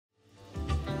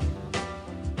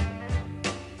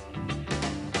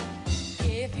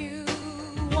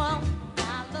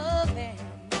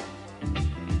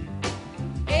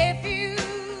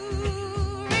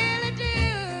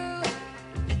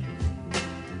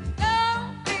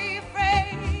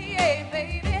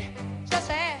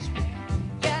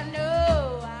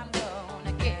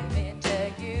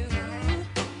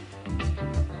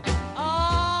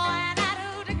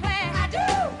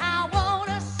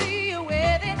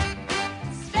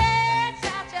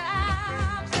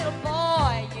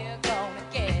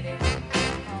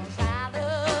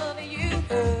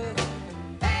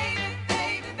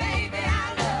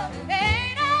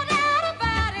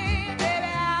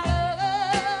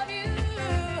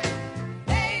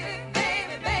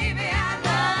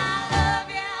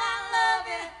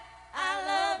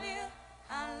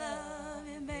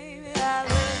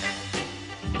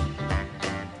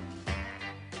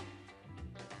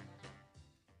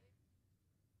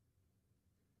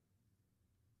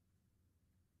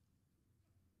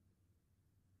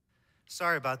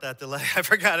Sorry about that delay. I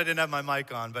forgot I didn't have my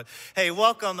mic on. But hey,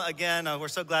 welcome again. We're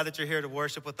so glad that you're here to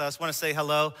worship with us. I want to say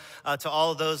hello to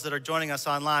all of those that are joining us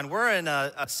online. We're in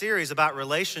a series about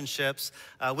relationships,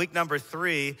 week number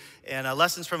 3, and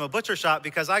lessons from a butcher shop,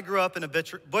 because I grew up in a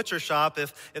butcher shop,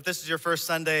 if this is your first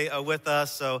Sunday with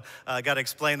us, so I got to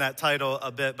explain that title a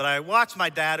bit. But I watched my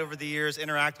dad over the years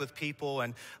interact with people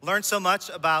and learned so much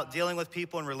about dealing with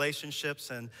people and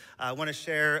relationships, and I want to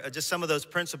share just some of those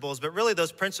principles. But really,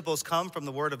 those principles come from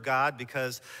the Word of God,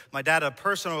 because my dad had a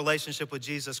personal relationship with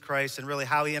Jesus Christ, and really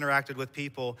how he interacted with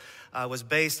people was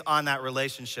based on that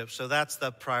relationship. So that's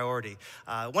the priority.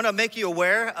 I want to make you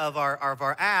aware of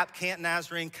our app, Canton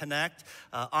Nazarene Connect.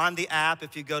 On the app,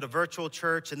 if you go to virtual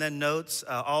church and then notes,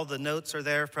 all the notes are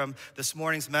there from this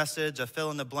morning's message, fill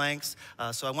in the blanks.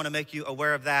 So I want to make you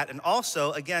aware of that. And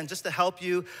also, again, just to help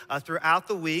you throughout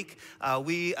the week,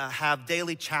 we have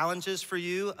daily challenges for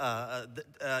you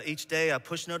each day,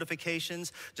 push notifications.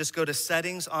 Just go to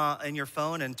settings in your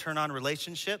phone and turn on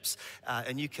relationships,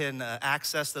 and you can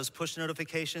access those push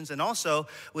notifications. And also,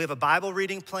 we have a Bible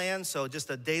reading plan, so just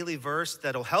a daily verse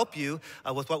that'll help you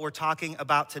with what we're talking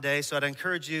about today. So I'd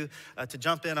encourage you to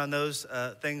jump in on those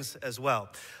things as well.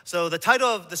 So the title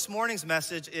of this morning's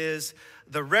message is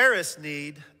The Rarest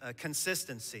Need,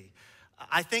 Consistency.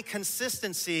 I think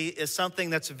consistency is something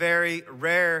that's very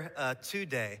rare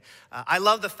today. I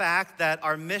love the fact that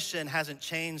our mission hasn't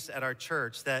changed at our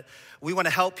church, that we want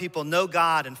to help people know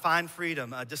God and find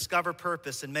freedom, discover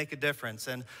purpose, and make a difference.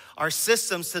 And our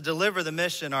systems to deliver the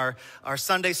mission are our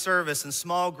Sunday service and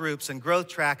small groups and growth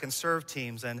track and serve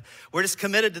teams. And we're just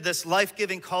committed to this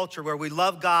life-giving culture where we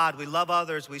love God, we love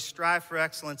others, we strive for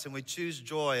excellence, and we choose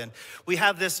joy. And we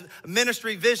have this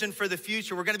ministry vision for the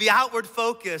future. We're going to be outward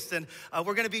focused, and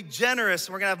we're going to be generous,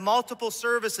 and we're going to have multiple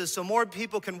services so more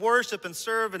people can worship and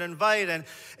serve and invite,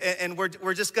 and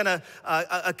we're just going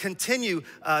to continue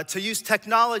to use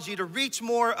technology to reach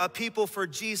more people for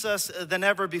Jesus than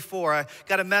ever before. I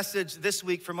got a message this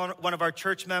week from one of our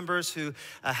church members who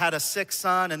had a sick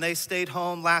son, and they stayed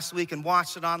home last week and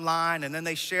watched it online, and then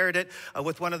they shared it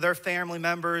with one of their family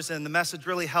members, and the message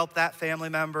really helped that family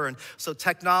member. And so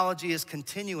technology is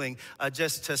continuing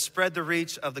just to spread the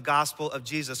reach of the gospel of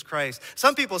Jesus Christ.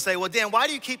 Some people say, well, Dan, why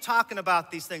do you keep talking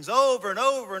about these things over and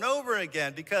over and over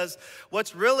again? Because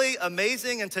what's really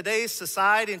amazing in today's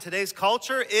society, in today's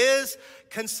culture, is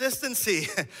consistency.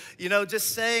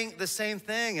 Just saying the same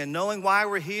thing and knowing why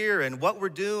we're here and what we're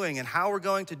doing and how we're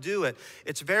going to do it.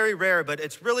 It's very rare, but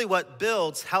it's really what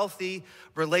builds healthy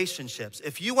relationships.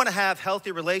 If you want to have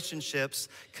healthy relationships,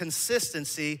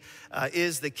 consistency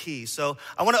is the key. So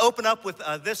I want to open up with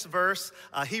this verse,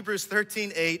 Hebrews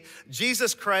 13:8.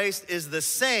 Jesus Christ is the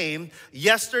same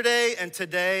yesterday and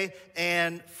today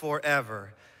and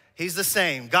forever. He's the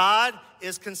same. God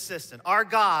is consistent. Our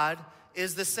God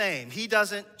is the same. He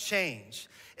doesn't change.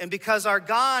 And because our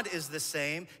God is the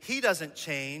same, he doesn't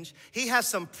change. He has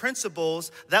some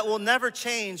principles that will never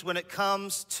change when it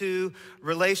comes to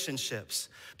relationships,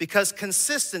 because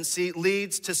consistency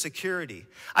leads to security.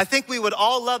 I think we would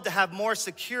all love to have more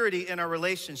security in our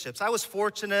relationships. I was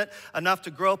fortunate enough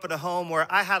to grow up in a home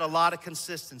where I had a lot of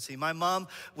consistency. My mom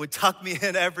would tuck me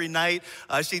in every night.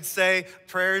 She'd say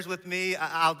prayers with me.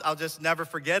 I'll just never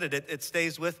forget it. It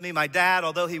stays with me. My dad,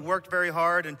 although he worked very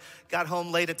hard and got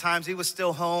home late at times, he was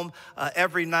still home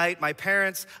every night. My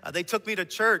parents, they took me to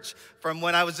church from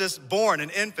when I was just born, an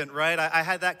infant, right? I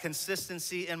had that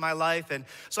consistency in my life. And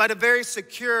so I had a very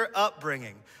secure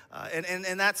upbringing.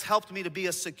 And that's helped me to be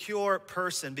a secure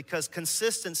person, because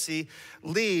consistency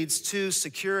leads to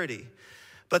security.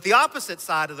 But the opposite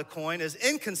side of the coin is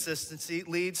inconsistency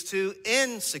leads to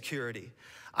insecurity.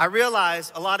 I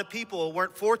realize a lot of people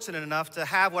weren't fortunate enough to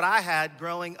have what I had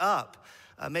growing up.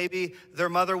 Maybe their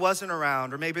mother wasn't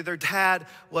around, or maybe their dad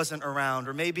wasn't around,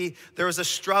 or maybe there was a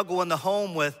struggle in the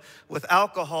home with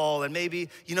alcohol, and maybe,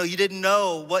 you didn't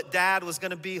know what dad was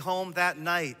going to be home that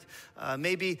night.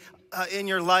 Maybe in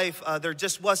your life, there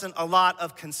just wasn't a lot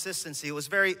of consistency. It was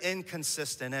very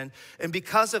inconsistent. And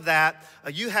because of that,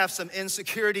 you have some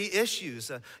insecurity issues.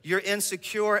 You're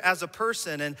insecure as a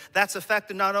person, and that's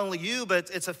affecting not only you, but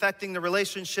it's affecting the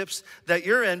relationships that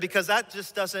you're in, because that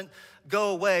just doesn't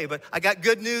go away. But I got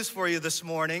good news for you this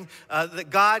morning, that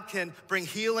God can bring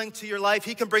healing to your life.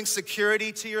 He can bring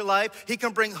security to your life. He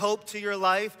can bring hope to your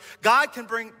life. God can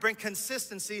bring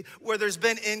consistency where there's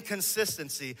been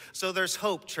inconsistency. So there's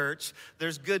hope, church.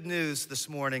 There's good news this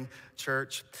morning,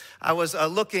 church. I was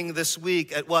looking this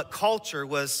week at what culture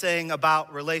was saying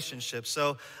about relationships.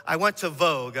 So I went to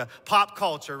Vogue, pop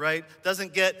culture, right?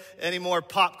 Doesn't get any more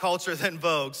pop culture than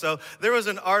Vogue. So there was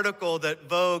an article that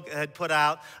Vogue had put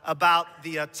out about about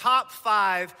the top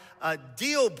 5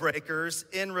 deal breakers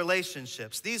in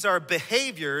relationships. These are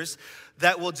behaviors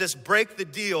that will just break the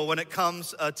deal when it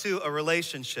comes to a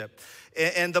relationship.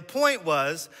 And the point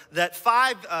was that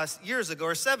 5 years ago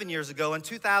or 7 years ago in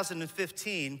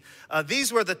 2015,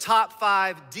 these were the top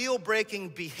 5 deal-breaking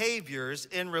behaviors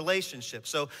in relationships.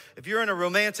 So if you're in a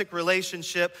romantic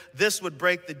relationship, this would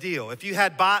break the deal. If you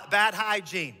had bad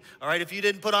hygiene, all right, if you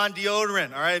didn't put on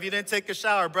deodorant, all right, if you didn't take a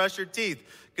shower, brush your teeth,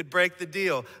 could break the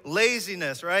deal.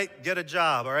 Laziness, right? Get a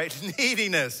job, all right?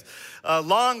 Neediness,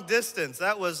 long distance.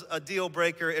 That was a deal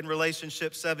breaker in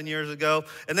relationships 7 years ago.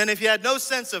 And then if you had no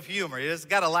sense of humor, you just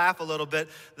got to laugh a little bit,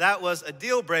 that was a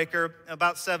deal breaker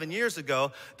about 7 years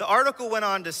ago. The article went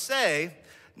on to say,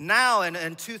 now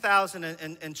in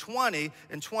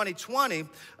 2020,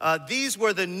 these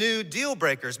were the new deal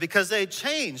breakers because they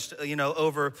changed,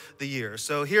 over the years.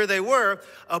 So here they were,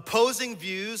 opposing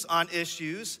views on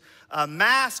issues,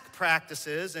 mask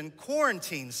practices, and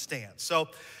quarantine stance. So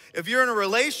if you're in a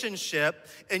relationship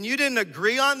and you didn't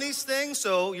agree on these things,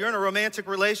 so you're in a romantic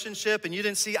relationship and you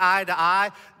didn't see eye to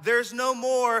eye, there's no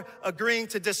more agreeing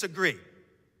to disagree.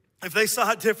 If they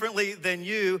saw it differently than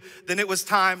you, then it was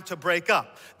time to break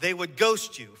up. They would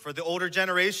ghost you. For the older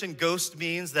generation, ghost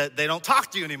means that they don't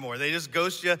talk to you anymore. They just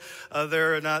ghost you.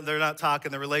 They're not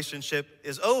talking. The relationship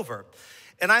is over.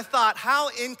 And I thought how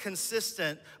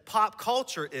inconsistent pop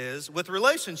culture is with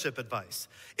relationship advice.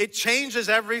 It changes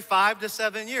every 5 to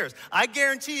 7 years. I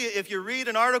guarantee you, if you read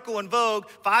an article in Vogue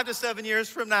 5 to 7 years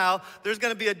from now, there's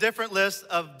going to be a different list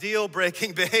of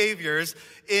deal-breaking behaviors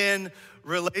in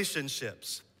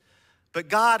relationships. But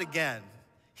God, again,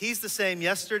 he's the same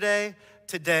yesterday,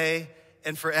 today,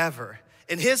 and forever.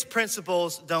 And his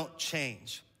principles don't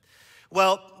change.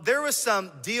 Well, there was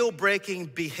some deal-breaking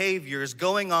behaviors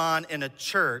going on in a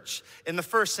church in the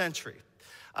first century.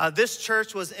 This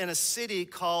church was in a city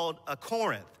called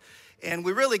Corinth. And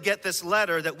we really get this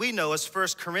letter that we know as 1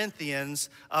 Corinthians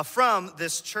from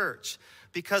this church.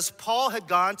 Because Paul had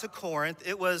gone to Corinth.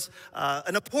 It was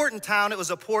an important town. It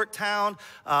was a port town,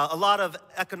 a lot of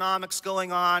economics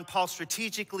going on. Paul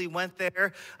strategically went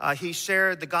there. He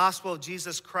shared the gospel of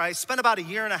Jesus Christ, spent about 1.5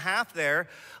 years there.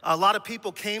 A lot of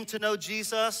people came to know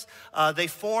Jesus. They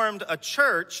formed a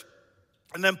church,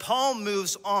 and then Paul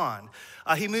moves on.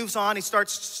 He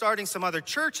starts starting some other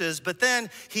churches, but then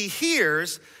he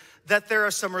hears that there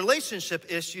are some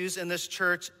relationship issues in this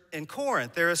church in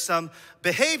Corinth. There is some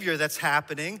behavior that's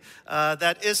happening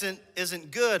that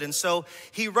isn't good. And so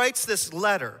he writes this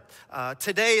letter.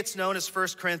 Today it's known as 1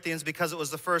 Corinthians because it was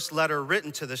the first letter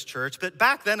written to this church. But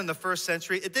back then in the first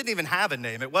century, it didn't even have a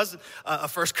name. It wasn't a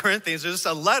 1 Corinthians. It was just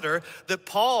a letter that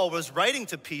Paul was writing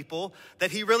to people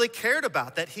that he really cared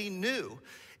about, that he knew.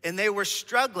 And they were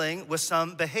struggling with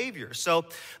some behavior. So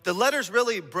the letter's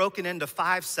really broken into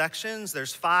 5 sections.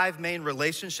 There's 5 main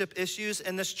relationship issues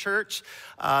in this church.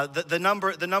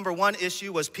 The number one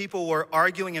issue was people were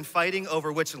arguing and fighting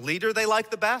over which leader they liked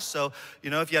the best. So,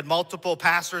 if you had multiple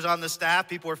pastors on the staff,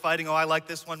 people were fighting, I like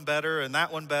this one better and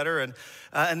that one better.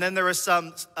 And then there was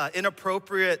some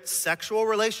inappropriate sexual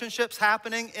relationships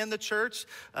happening in the church.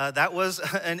 That was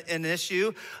an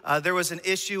issue. There was an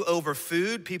issue over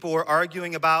food. People were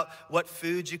arguing about what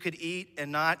foods you could eat and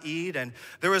not eat. And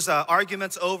there was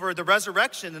arguments over the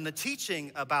resurrection and the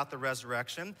teaching about the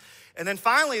resurrection. And then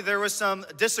finally, there was some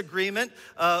disagreement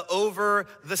over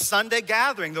the Sunday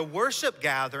gathering, the worship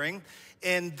gathering.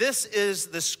 And this is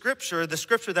the scripture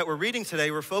that we're reading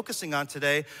today, we're focusing on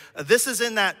today. This is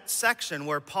in that section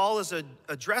where Paul is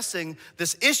addressing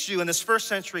this issue in this first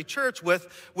century church with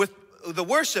the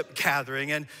worship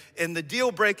gathering and the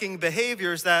deal-breaking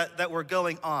behaviors that were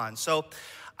going on. So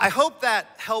I hope that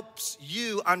helps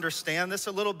you understand this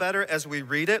a little better as we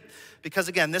read it. Because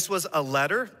again, this was a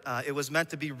letter. It was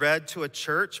meant to be read to a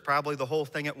church, probably the whole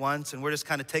thing at once. And we're just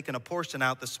kind of taking a portion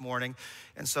out this morning.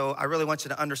 And so I really want you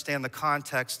to understand the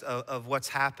context of what's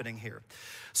happening here.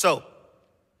 So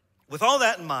with all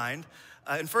that in mind,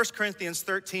 in 1 Corinthians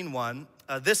 13:1,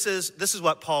 this is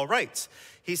what Paul writes.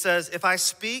 He says, if I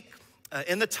speak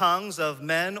in the tongues of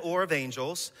men or of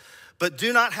angels, but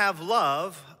do not have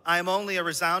love, I am only a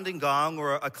resounding gong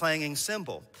or a clanging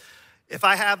cymbal. If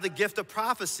I have the gift of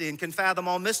prophecy and can fathom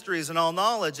all mysteries and all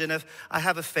knowledge, and if I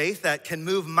have a faith that can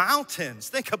move mountains,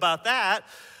 think about that,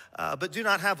 but do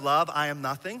not have love, I am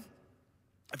nothing.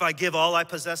 If I give all I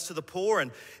possess to the poor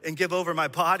and give over my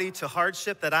body to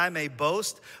hardship that I may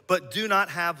boast, but do not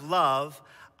have love,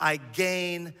 I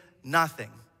gain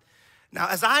nothing. Now,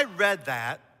 as I read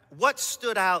that, what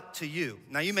stood out to you?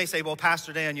 Now, you may say, well,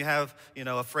 Pastor Dan, you have,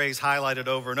 a phrase highlighted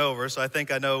over and over, so I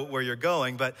think I know where you're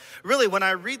going. But really, when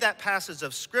I read that passage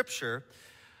of Scripture,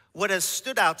 what has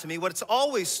stood out to me, what's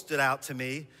always stood out to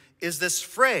me, is this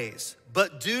phrase,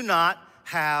 but do not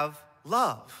have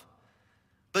love.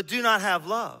 But do not have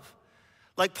love.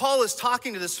 Like Paul is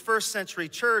talking to this first century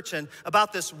church and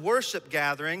about this worship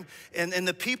gathering and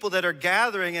the people that are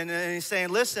gathering, and he's saying,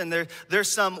 listen,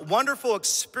 there's some wonderful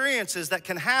experiences that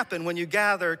can happen when you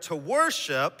gather to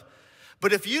worship,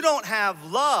 but if you don't have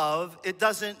love, it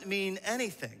doesn't mean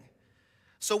anything.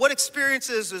 So what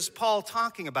experiences is Paul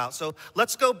talking about? So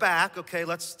let's go back, okay,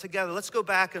 let's go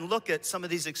back and look at some of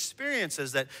these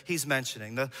experiences that he's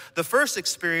mentioning. The first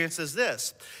experience is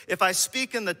this: if I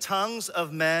speak in the tongues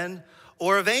of men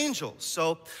or of angels.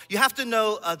 So you have to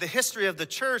know the history of the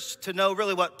church to know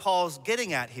really what Paul's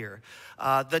getting at here.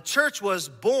 The church was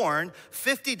born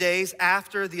 50 days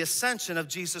after the ascension of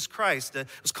Jesus Christ. It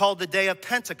was called the day of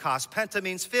Pentecost. Penta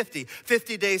means 50.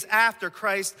 50 days after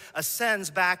Christ ascends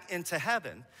back into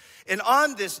heaven. And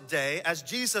on this day, as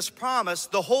Jesus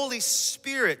promised, the Holy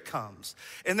Spirit comes.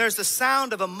 And there's the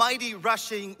sound of a mighty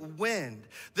rushing wind.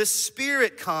 The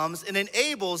Spirit comes and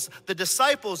enables the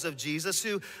disciples of Jesus,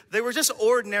 who they were just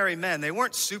ordinary men. They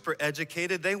weren't super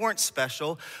educated. They weren't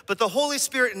special. But the Holy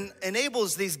Spirit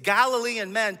enables these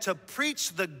Galilean men to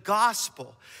preach the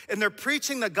gospel. And they're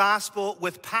preaching the gospel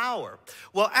with power.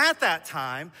 Well, at that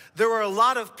time, there were a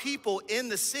lot of people in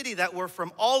the city that were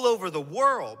from all over the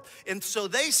world. And so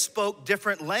they spoke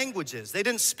different languages. They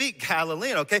didn't speak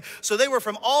Galilean, okay? So they were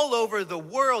from all over the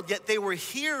world, yet they were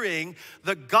hearing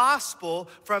the gospel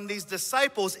from these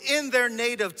disciples in their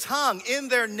native tongue, in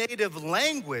their native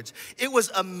language. It was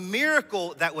a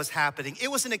miracle that was happening. It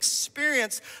was an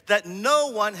experience that no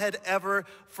one had ever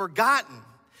forgotten.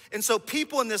 And so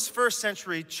people in this first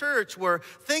century church were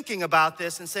thinking about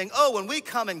this and saying, oh, when we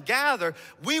come and gather,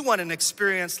 we want an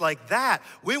experience like that.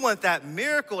 We want that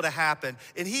miracle to happen.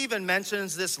 And he even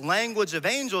mentions this language of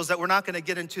angels that we're not going to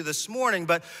get into this morning.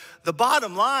 But the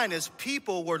bottom line is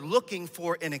people were looking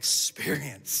for an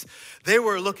experience. They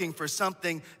were looking for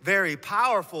something very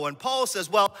powerful. And Paul says,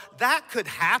 well, that could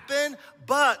happen,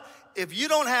 but if you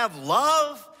don't have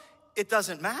love, it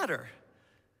doesn't matter.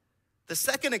 The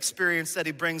second experience that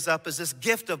he brings up is this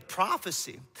gift of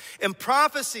prophecy. And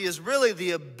prophecy is really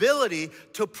the ability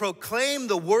to proclaim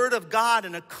the word of God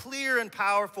in a clear and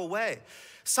powerful way.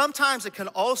 Sometimes it can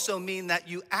also mean that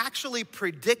you actually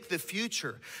predict the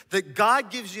future, that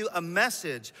God gives you a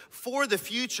message for the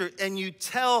future and you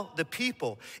tell the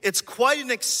people. It's quite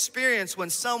an experience when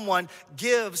someone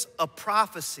gives a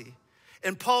prophecy.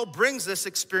 And Paul brings this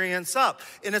experience up.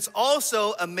 And it's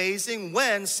also amazing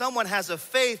when someone has a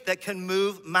faith that can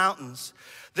move mountains.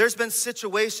 There's been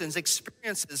situations,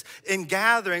 experiences in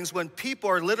gatherings when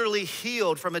people are literally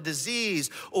healed from a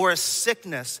disease or a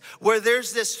sickness, where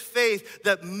there's this faith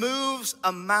that moves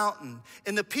a mountain.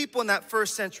 And the people in that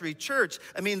first century church,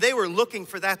 I mean, they were looking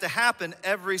for that to happen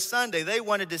every Sunday. They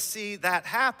wanted to see that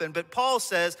happen. But Paul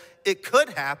says it could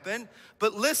happen.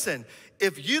 But listen,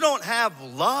 if you don't have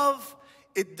love,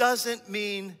 it doesn't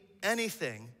mean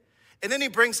anything. And then he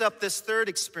brings up this third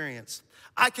experience.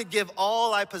 I could give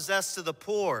all I possess to the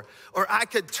poor, or I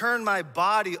could turn my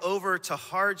body over to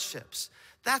hardships.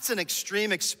 That's an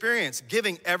extreme experience,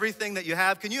 giving everything that you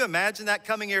have. Can you imagine that,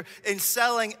 coming here and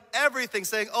selling everything,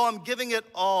 saying, oh, I'm giving it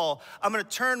all. I'm gonna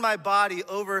turn my body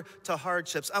over to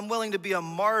hardships. I'm willing to be a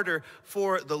martyr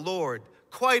for the Lord.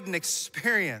 Quite an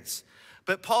experience.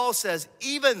 But Paul says,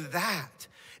 even that,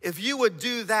 if you would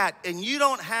do that and you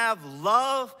don't have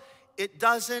love, it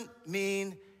doesn't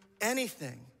mean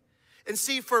anything. And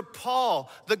see, for Paul,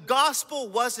 the gospel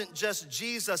wasn't just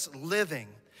Jesus living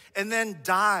and then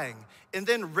dying and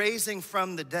then raising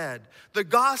from the dead. The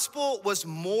gospel was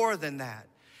more than that.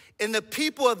 And the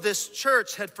people of this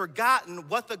church had forgotten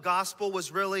what the gospel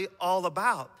was really all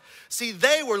about. See,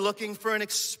 they were looking for an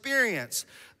experience.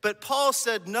 But Paul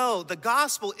said, no, the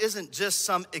gospel isn't just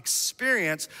some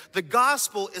experience. The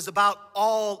gospel is about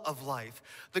all of life.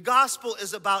 The gospel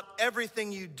is about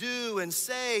everything you do and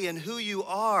say and who you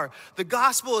are. The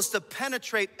gospel is to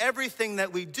penetrate everything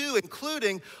that we do,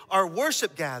 including our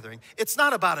worship gathering. It's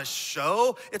not about a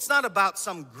show. It's not about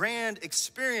some grand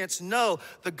experience. No,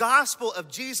 the gospel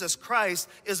of Jesus Christ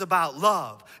is about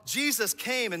love. Jesus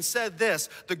came and said this: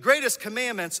 the greatest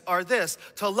commandments are this,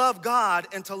 to love God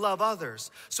and to love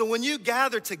others. So when you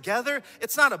gather together,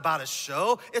 it's not about a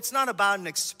show. It's not about an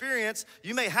experience.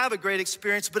 You may have a great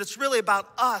experience, but it's really about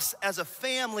us as a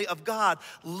family of God,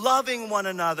 loving one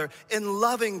another and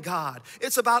loving God.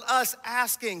 It's about us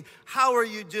asking, how are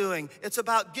you doing? It's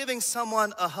about giving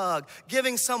someone a hug,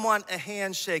 giving someone a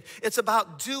handshake. It's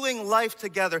about doing life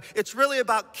together. It's really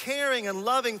about caring and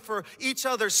loving for each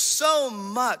other so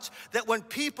much that when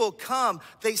people come,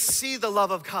 they see the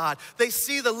love of God. They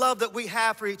see the love that we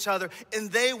have for each other, and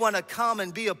they want to come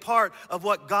and be a part of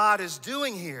what God is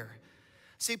doing here.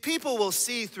 See, people will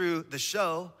see through the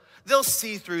show. They'll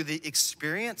see through the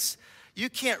experience. You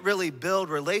can't really build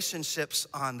relationships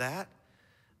on that.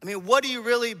 I mean, what do you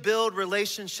really build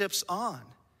relationships on?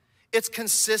 It's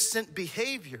consistent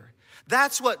behavior.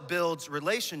 That's what builds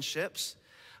relationships.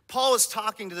 Paul is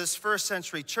talking to this first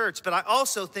century church, but I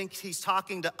also think he's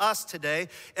talking to us today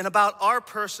and about our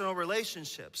personal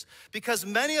relationships. Because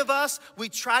many of us, we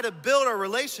try to build our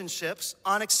relationships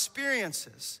on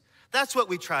experiences. That's what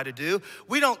we try to do.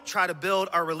 We don't try to build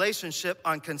our relationship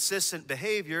on consistent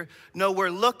behavior. No, we're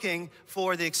looking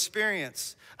for the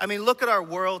experience. I mean, look at our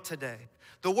world today.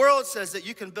 The world says that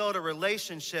you can build a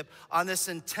relationship on this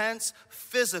intense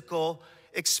physical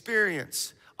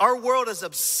experience. Our world is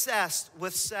obsessed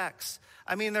with sex.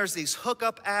 I mean, there's these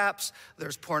hookup apps,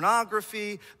 there's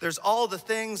pornography, there's all the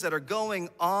things that are going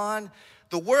on.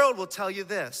 The world will tell you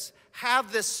this: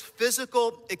 have this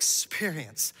physical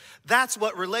experience. That's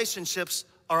what relationships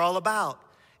are all about.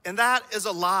 And that is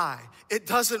a lie. It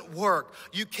doesn't work.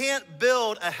 You can't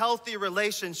build a healthy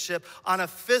relationship on a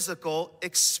physical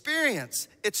experience.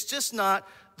 It's just not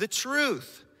the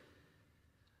truth.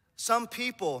 Some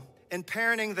people, in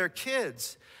parenting their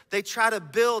kids, they try to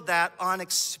build that on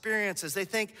experiences. They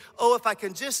think, oh, if I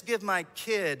can just give my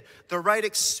kid the right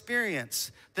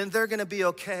experience, then they're gonna be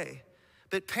okay.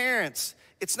 But parents,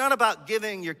 it's not about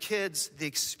giving your kids the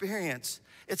experience.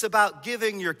 It's about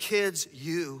giving your kids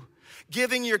you.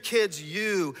 Giving your kids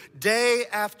you day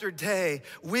after day,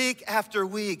 week after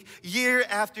week, year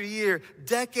after year,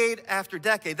 decade after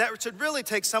decade. That should really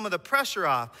take some of the pressure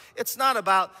off. It's not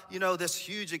about, this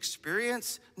huge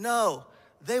experience. No,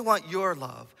 they want your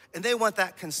love, and they want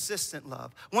that consistent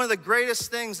love. One of the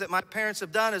greatest things that my parents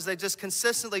have done is they just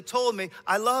consistently told me,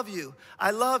 I love you,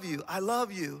 I love you, I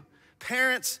love you.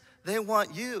 Parents, they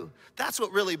want you. That's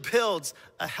what really builds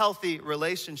a healthy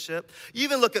relationship. You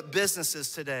even look at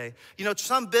businesses today.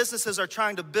 Some businesses are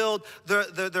trying to build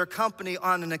their company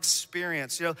on an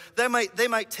experience. They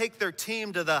might take their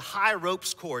team to the high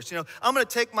ropes course. I'm gonna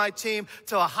take my team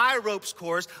to a high ropes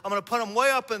course. I'm gonna put them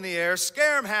way up in the air,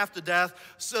 scare them half to death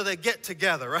so they get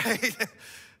together, right?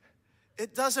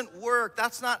 It doesn't work.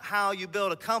 That's not how you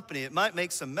build a company. It might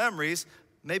make some memories,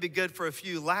 maybe good for a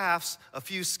few laughs, a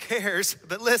few scares,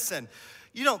 but listen,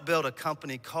 you don't build a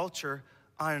company culture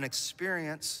on an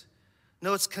experience.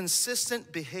 No, it's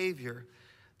consistent behavior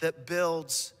that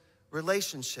builds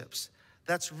relationships.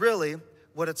 That's really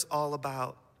what it's all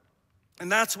about.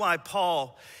 And that's why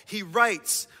Paul, he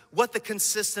writes what the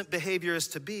consistent behavior is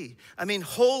to be. I mean,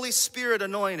 Holy Spirit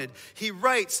anointed. He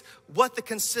writes what the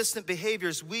consistent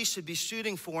behaviors we should be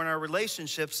shooting for in our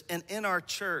relationships and in our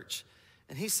church.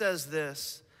 And he says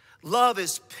this: love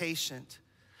is patient.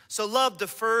 So love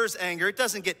defers anger. It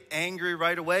doesn't get angry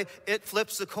right away. It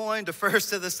flips the coin, defers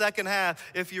to the second half,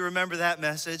 if you remember that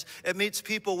message. It meets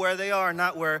people where they are,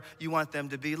 not where you want them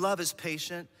to be. Love is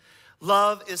patient.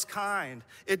 Love is kind.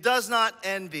 It does not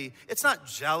envy. It's not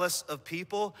jealous of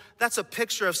people. That's a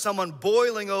picture of someone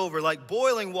boiling over, like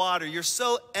boiling water. You're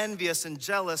so envious and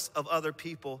jealous of other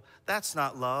people. That's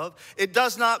not love. It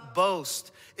does not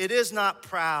boast. It is not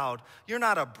proud. You're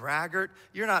not a braggart.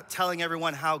 You're not telling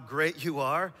everyone how great you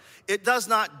are. It does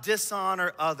not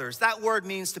dishonor others. That word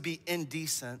means to be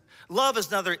indecent. Love is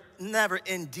never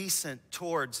indecent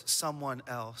towards someone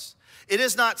else. It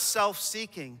is not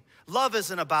self-seeking. Love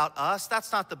isn't about us.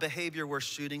 That's not the behavior we're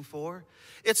shooting for.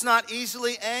 It's not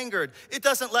easily angered. It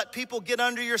doesn't let people get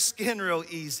under your skin real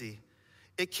easy.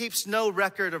 It keeps no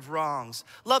record of wrongs.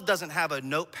 Love doesn't have a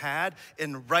notepad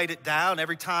and write it down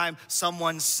every time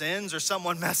someone sins or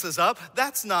someone messes up.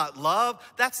 That's not love.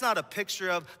 That's not a picture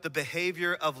of the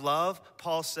behavior of love,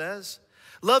 Paul says.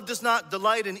 Love does not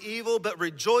delight in evil, but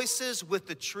rejoices with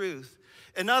the truth.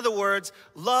 In other words,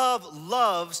 love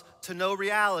loves to know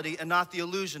reality and not the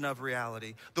illusion of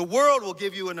reality. The world will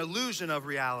give you an illusion of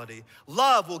reality.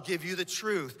 Love will give you the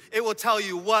truth. It will tell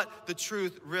you what the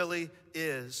truth really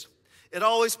is. It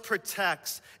always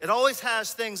protects. It always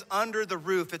has things under the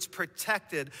roof. It's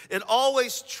protected. It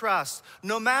always trusts.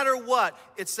 No matter what,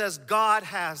 it says God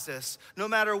has this. No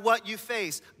matter what you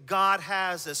face, God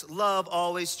has this. Love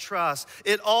always trusts.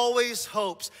 It always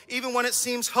hopes. Even when it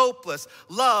seems hopeless,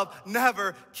 love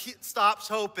never stops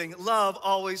hoping. Love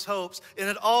always hopes, and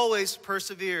it always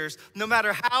perseveres. No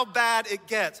matter how bad it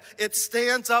gets, it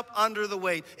stands up under the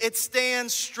weight. It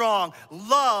stands strong.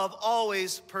 Love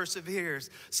always perseveres.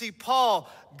 See, Paul,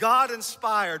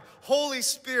 God-inspired, Holy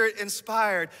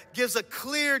Spirit-inspired, gives a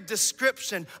clear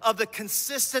description of the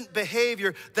consistent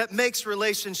behavior that makes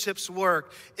relationships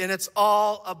work. And it's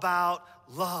all about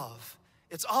love.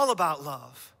 It's all about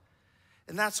love.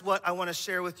 And that's what I want to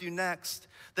share with you next.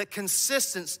 That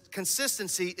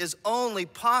consistency is only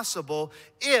possible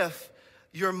if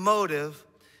your motive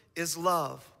is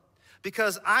love.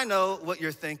 Because I know what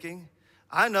you're thinking.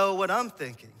 I know what I'm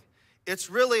thinking.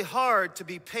 It's really hard to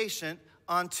be patient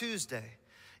on Tuesday.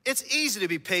 It's easy to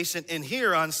be patient in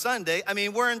here on Sunday. I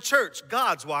mean, we're in church.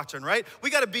 God's watching, right?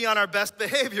 We got to be on our best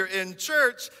behavior in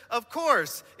church, of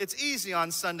course. It's easy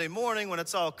on Sunday morning when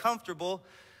it's all comfortable,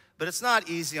 but it's not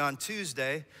easy on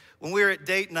Tuesday. When we were at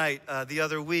date night the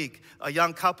other week, a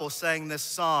young couple sang this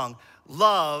song,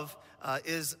 Love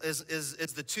is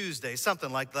the Tuesday,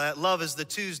 something like that. Love is the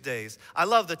Tuesdays. I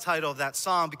love the title of that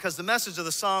song because the message of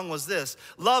the song was this.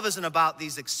 Love isn't about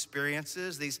these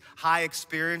experiences, these high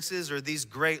experiences or these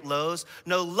great lows.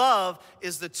 No, love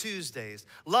is the Tuesdays.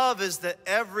 Love is the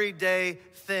everyday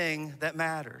thing that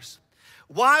matters.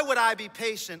 Why would I be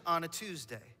patient on a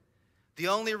Tuesday? The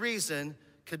only reason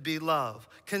could be love.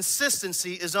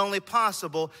 Consistency is only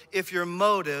possible if your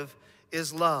motive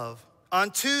is love.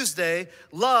 On Tuesday,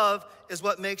 love is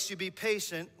what makes you be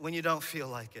patient when you don't feel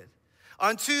like it.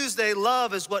 On Tuesday,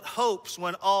 love is what hopes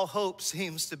when all hope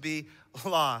seems to be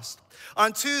lost.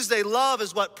 On Tuesday, love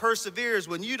is what perseveres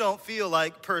when you don't feel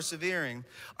like persevering.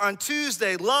 On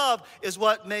Tuesday, love is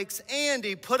what makes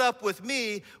Andy put up with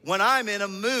me when I'm in a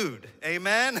mood.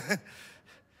 Amen?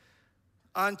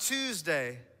 On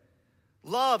Tuesday,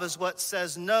 love is what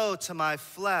says no to my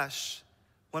flesh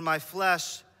when my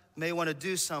flesh may want to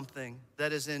do something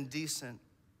that is indecent.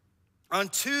 On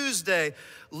Tuesday,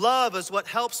 love is what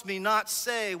helps me not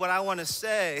say what I want to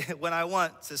say when I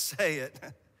want to say it.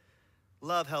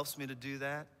 Love helps me to do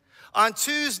that. On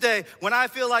Tuesday, when I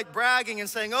feel like bragging and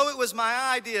saying, oh, it was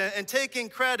my idea, and taking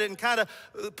credit and kind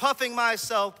of puffing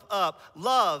myself up,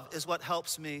 love is what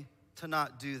helps me to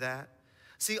not do that.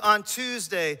 See, on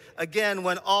Tuesday, again,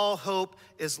 when all hope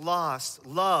is lost,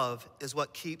 love is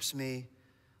what keeps me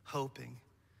hoping.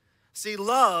 See,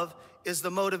 love is the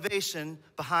motivation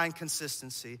behind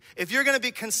consistency. If you're going to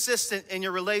be consistent in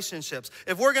your relationships,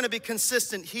 if we're going to be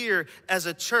consistent here as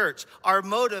a church, our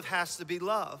motive has to be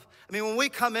love. I mean, when we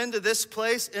come into this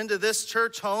place, into this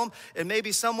church home, and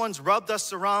maybe someone's rubbed us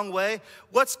the wrong way,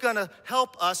 what's going to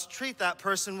help us treat that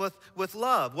person with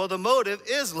love? Well, the motive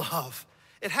is love.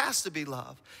 It has to be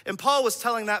love. And Paul was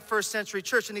telling that first century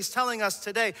church, and he's telling us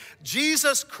today,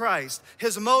 Jesus Christ,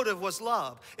 his motive was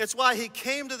love. It's why he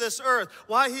came to this earth,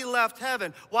 why he left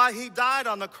heaven, why he died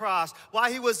on the cross,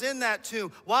 why he was in that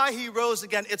tomb, why he rose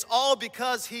again. It's all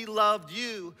because he loved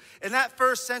you. And that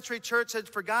first century church had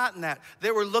forgotten that. They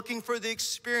were looking for the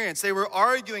experience. They were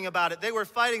arguing about it. They were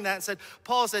fighting that and said,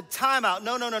 Paul said, time out.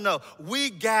 No. We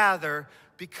gather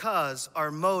because our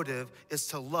motive is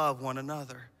to love one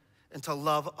another and to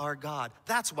love our God.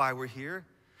 That's why we're here.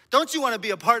 Don't you want to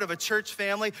be a part of a church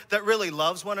family that really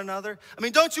loves one another? I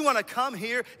mean, don't you want to come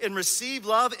here and receive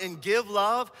love and give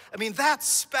love? I mean, that's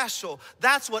special.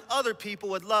 That's what other people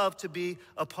would love to be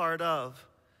a part of.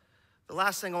 The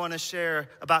last thing I want to share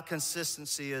about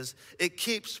consistency is it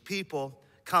keeps people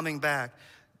coming back.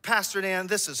 Pastor Dan,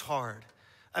 this is hard.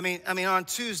 I mean, on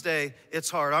Tuesday, it's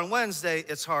hard. On Wednesday,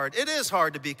 it's hard. It is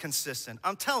hard to be consistent.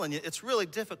 I'm telling you, it's really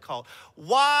difficult.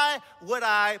 Why would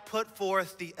I put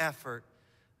forth the effort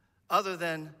other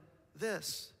than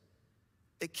this?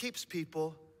 It keeps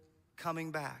people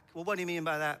coming back. Well, what do you mean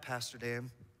by that, Pastor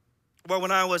Dan? Well,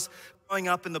 when I was growing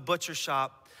up in the butcher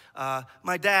shop,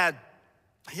 my dad,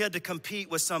 he had to compete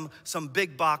with some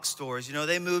big box stores. You know,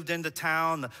 they moved into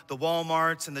town, the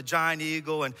Walmarts and the Giant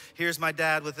Eagle, and here's my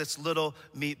dad with this little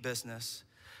meat business.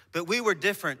 But we were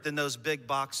different than those big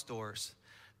box stores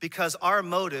because our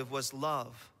motive was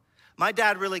love. My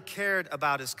dad really cared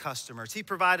about his customers. He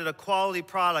provided a quality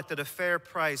product at a fair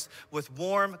price with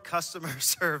warm customer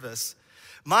service.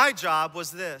 My job was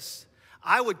this.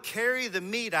 I would carry the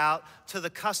meat out to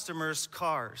the customers'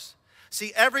 cars.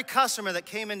 See, every customer that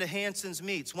came into Hanson's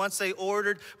Meats, once they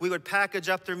ordered, we would package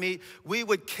up their meat. We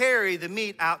would carry the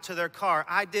meat out to their car.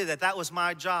 I did that. That was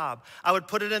my job. I would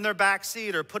put it in their back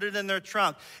seat or put it in their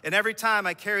trunk. And every time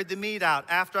I carried the meat out,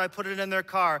 after I put it in their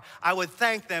car, I would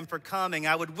thank them for coming.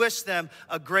 I would wish them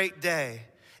a great day.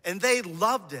 And they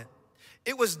loved it.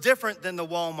 It was different than the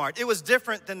Walmart. It was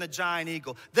different than the Giant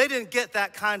Eagle. They didn't get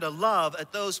that kind of love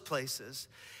at those places.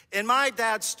 In my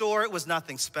dad's store, it was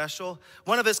nothing special.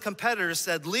 One of his competitors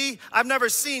said, "Lee, I've never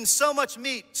seen so much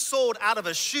meat sold out of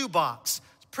a shoebox."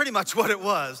 It's pretty much what it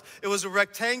was. It was a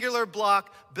rectangular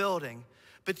block building.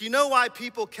 But you know why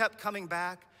people kept coming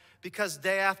back? Because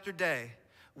day after day,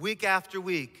 week after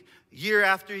week, year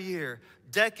after year,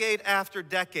 decade after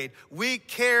decade, we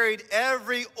carried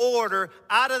every order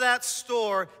out of that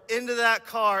store into that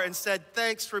car and said,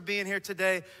 "Thanks for being here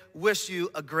today. Wish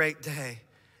you a great day."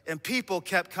 And people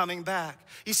kept coming back.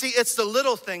 You see, it's the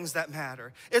little things that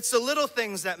matter. It's the little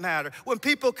things that matter. When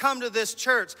people come to this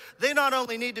church, they not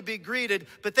only need to be greeted,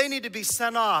 but they need to be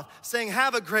sent off saying,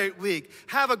 "Have a great week.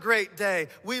 Have a great day.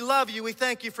 We love you. We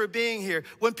thank you for being here."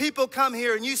 When people come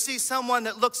here and you see someone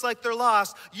that looks like they're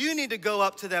lost, you need to go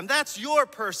up to them. That's your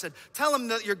person. Tell them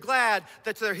that you're glad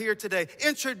that they're here today.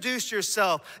 Introduce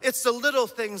yourself. It's the little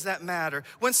things that matter.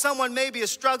 When someone maybe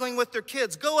is struggling with their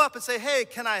kids, go up and say, "Hey,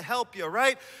 can I help you?"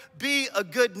 Right? Be a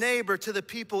good neighbor to the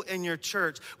people in your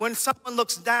church. When someone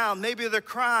looks down, maybe they're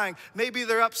crying, maybe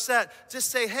they're upset,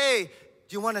 just say, "Hey, do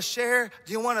you want to share?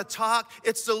 Do you want to talk?"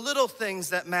 It's the little things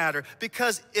that matter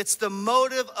because it's the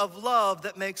motive of love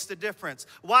that makes the difference.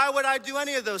 Why would I do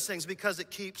any of those things? Because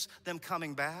it keeps them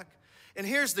coming back. And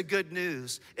here's the good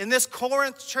news. In this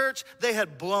Corinth church, they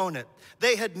had blown it.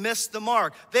 They had missed the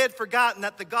mark. They had forgotten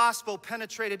that the gospel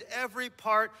penetrated every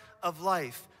part of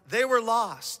life. They were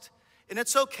lost. And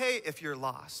it's okay if you're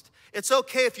lost. It's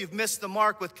okay if you've missed the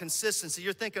mark with consistency.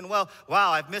 You're thinking, "Well,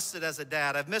 wow, I've missed it as a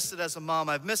dad. I've missed it as a mom.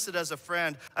 I've missed it as a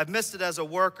friend. I've missed it as a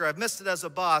worker. I've missed it as a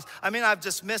boss. I've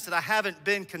just missed it. I haven't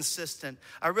been consistent.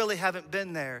 I really haven't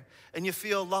been there." And you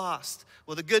feel lost.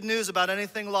 Well, the good news about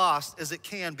anything lost is it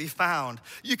can be found.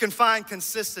 You can find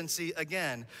consistency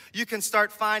again. You can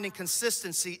start finding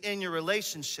consistency in your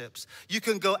relationships. You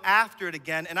can go after it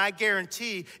again, and I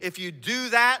guarantee if you do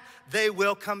that, they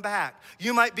will come back.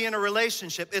 You might be in a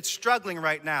relationship. It's struggling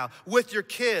right now with your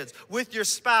kids, with your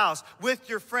spouse, with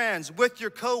your friends, with your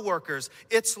coworkers.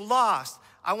 It's lost.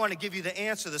 I want to give you the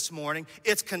answer this morning.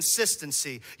 It's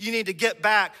consistency. You need to get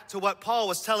back to what Paul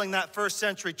was telling that first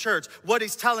century church, what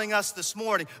he's telling us this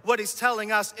morning, what he's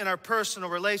telling us in our personal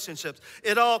relationships.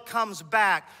 It all comes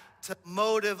back to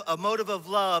a motive of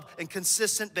love and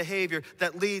consistent behavior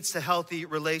that leads to healthy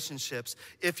relationships.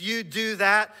 If you do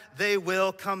that, they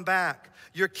will come back.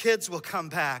 Your kids will come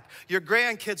back. Your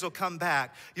grandkids will come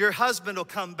back. Your husband will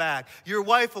come back. Your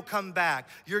wife will come back.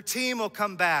 Your team will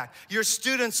come back. Your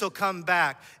students will come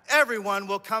back. Everyone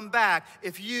will come back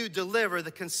if you deliver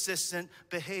the consistent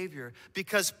behavior.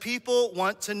 Because people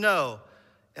want to know,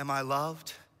 am I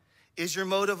loved? Is your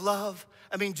motive love?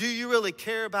 Do you really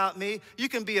care about me? You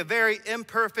can be a very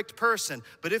imperfect person,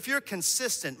 but if you're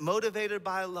consistent, motivated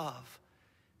by love,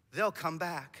 they'll come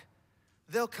back.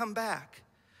 They'll come back.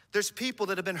 There's people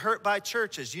that have been hurt by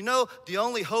churches. You know the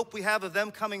only hope we have of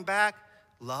them coming back?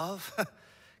 Love.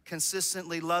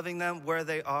 Consistently loving them where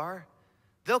they are.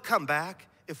 They'll come back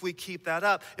if we keep that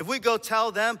up. If we go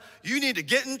tell them, "You need to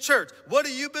get in church. What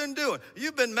have you been doing?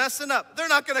 You've been messing up." They're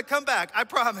not going to come back, I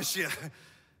promise you.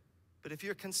 But if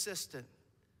you're consistent,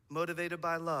 motivated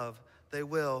by love, they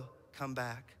will come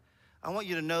back. I want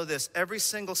you to know this. Every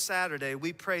single Saturday,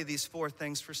 we pray these 4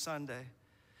 things for Sunday.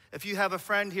 If you have a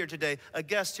friend here today, a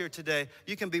guest here today,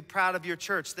 you can be proud of your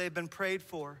church. They've been prayed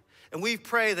for. And we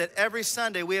pray that every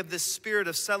Sunday we have this spirit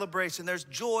of celebration. There's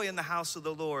joy in the house of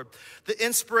the Lord. The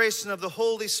inspiration of the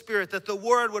Holy Spirit, that the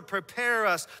Word would prepare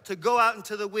us to go out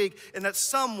into the week and that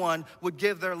someone would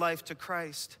give their life to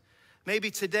Christ. Maybe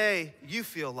today you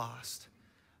feel lost.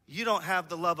 You don't have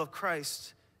the love of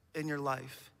Christ in your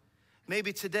life.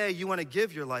 Maybe today you want to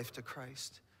give your life to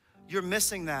Christ. You're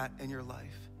missing that in your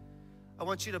life. I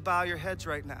want you to bow your heads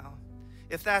right now.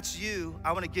 If that's you,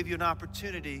 I want to give you an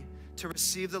opportunity to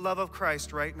receive the love of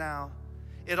Christ right now.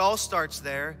 It all starts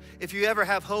there. If you ever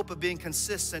have hope of being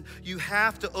consistent, you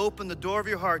have to open the door of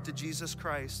your heart to Jesus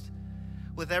Christ.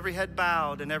 With every head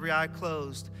bowed and every eye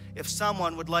closed, if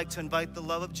someone would like to invite the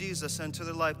love of Jesus into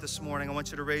their life this morning, I want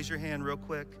you to raise your hand real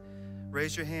quick.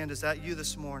 Raise your hand. Is that you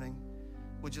this morning?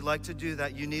 Would you like to do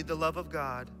that? You need the love of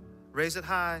God. Raise it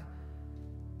high.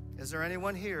 Is there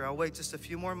anyone here? I'll wait just a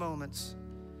few more moments.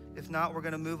 If not, we're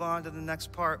going to move on to the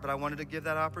next part, but I wanted to give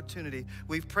that opportunity.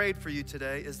 We've prayed for you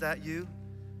today. Is that you?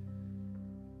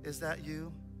 Is that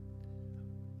you?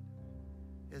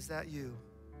 Is that you?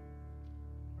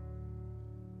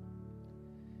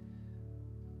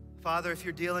 Father, if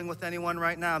you're dealing with anyone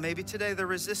right now, maybe today they're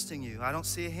resisting you. I don't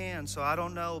see a hand, so I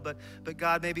don't know. But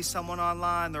God, maybe someone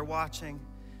online, they're watching.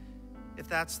 If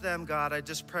that's them, God, I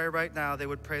just pray right now they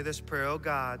would pray this prayer. Oh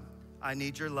God, I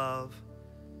need your love.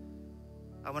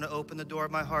 I want to open the door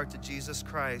of my heart to Jesus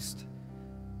Christ.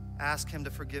 Ask him to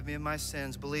forgive me of my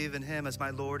sins. Believe in him as my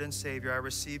Lord and Savior. I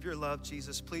receive your love,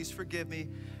 Jesus. Please forgive me.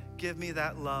 Give me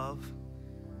that love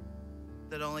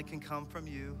that only can come from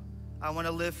you. I want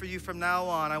to live for you from now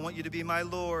on. I want you to be my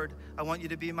Lord. I want you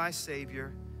to be my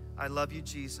Savior. I love you,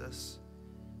 Jesus.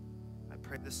 I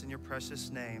pray this in your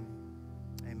precious name.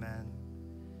 Amen.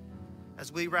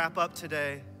 As we wrap up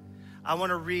today, I want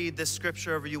to read this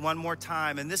scripture over you one more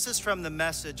time. And this is from the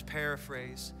Message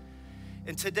paraphrase.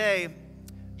 And today,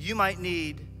 you might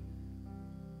need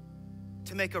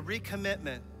to make a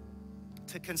recommitment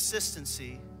to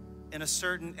consistency in a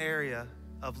certain area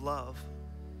of love.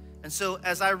 And so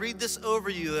as I read this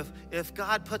over you, if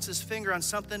God puts his finger on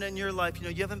something in your life,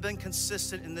 you haven't been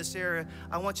consistent in this area,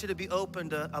 I want you to be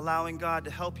open to allowing God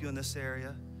to help you in this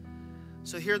area.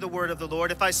 So hear the word of the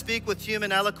Lord. If I speak with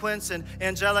human eloquence and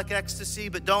angelic ecstasy,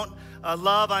 but don't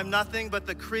love, I'm nothing but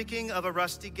the creaking of a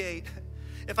rusty gate.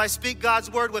 If I speak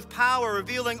God's word with power,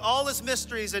 revealing all his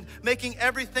mysteries and making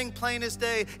everything plain as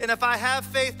day, and if I have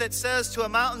faith that says to a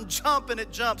mountain, jump, and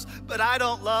it jumps, but I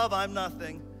don't love, I'm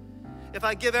nothing. If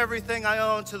I give everything I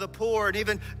own to the poor and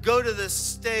even go to the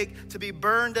stake to be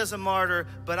burned as a martyr,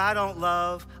 but I don't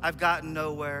love, I've gotten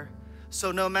nowhere.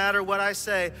 So no matter what I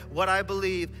say, what I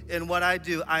believe, and what I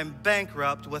do, I'm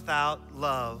bankrupt without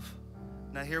love.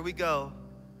 Now here we go.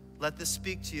 Let this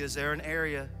speak to you. Is there an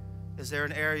area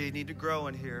you need to grow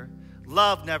in here?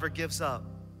 Love never gives up.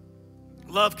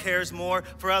 Love cares more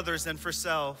for others than for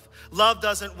self. Love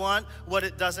doesn't want what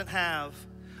it doesn't have.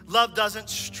 Love doesn't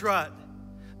strut,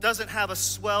 doesn't have a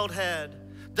swelled head,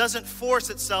 doesn't force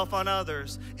itself on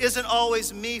others, isn't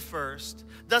always me first,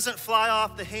 doesn't fly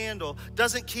off the handle,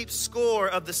 doesn't keep score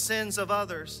of the sins of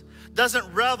others,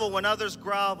 doesn't revel when others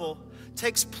grovel,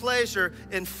 takes pleasure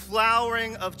in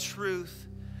flowering of truth,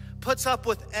 puts up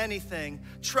with anything,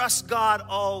 trusts God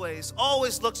always,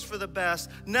 always looks for the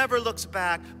best, never looks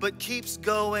back, but keeps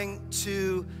going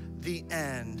to the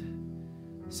end.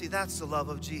 See, that's the love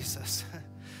of Jesus.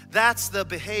 That's the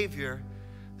behavior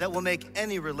that will make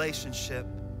any relationship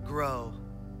grow.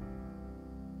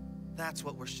 That's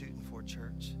what we're shooting for,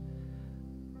 church.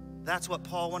 That's what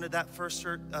Paul wanted that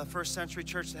first century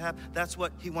church to have. That's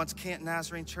what he wants Canton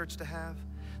Nazarene Church to have.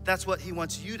 That's what he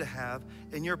wants you to have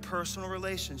in your personal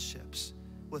relationships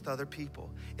with other people.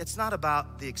 It's not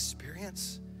about the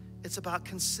experience. It's about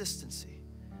consistency.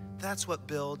 That's what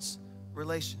builds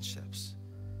relationships.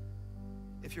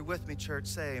 If you're with me, church,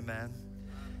 say amen.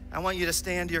 I want you to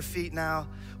stand to your feet now.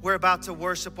 We're about to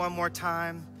worship one more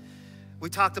time. We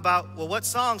talked about, well, what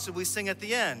song should we sing at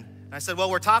the end? And I said,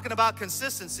 well, we're talking about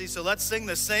consistency, so let's sing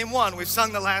the same one we've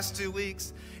sung the last 2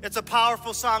 weeks. It's a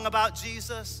powerful song about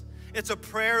Jesus. It's a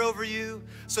prayer over you.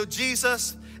 So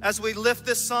Jesus, as we lift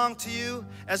this song to you,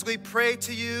 as we pray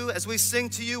to you, as we sing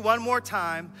to you one more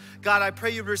time, God, I pray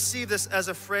you receive this as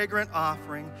a fragrant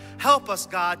offering. Help us,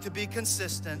 God, to be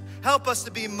consistent. Help us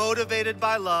to be motivated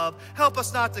by love. Help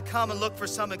us not to come and look for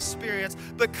some experience,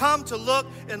 but come to look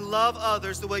and love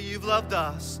others the way you've loved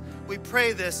us. We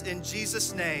pray this in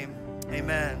Jesus' name.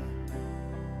 Amen.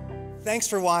 Thanks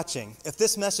for watching. If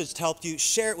this message helped you,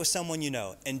 share it with someone you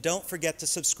know. And don't forget to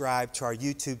subscribe to our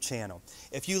YouTube channel.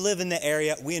 If you live in the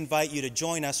area, we invite you to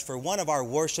join us for one of our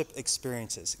worship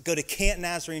experiences. Go to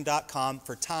cantonazarene.com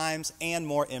for times and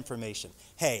more information.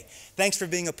 Hey, thanks for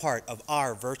being a part of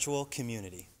our virtual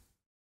community.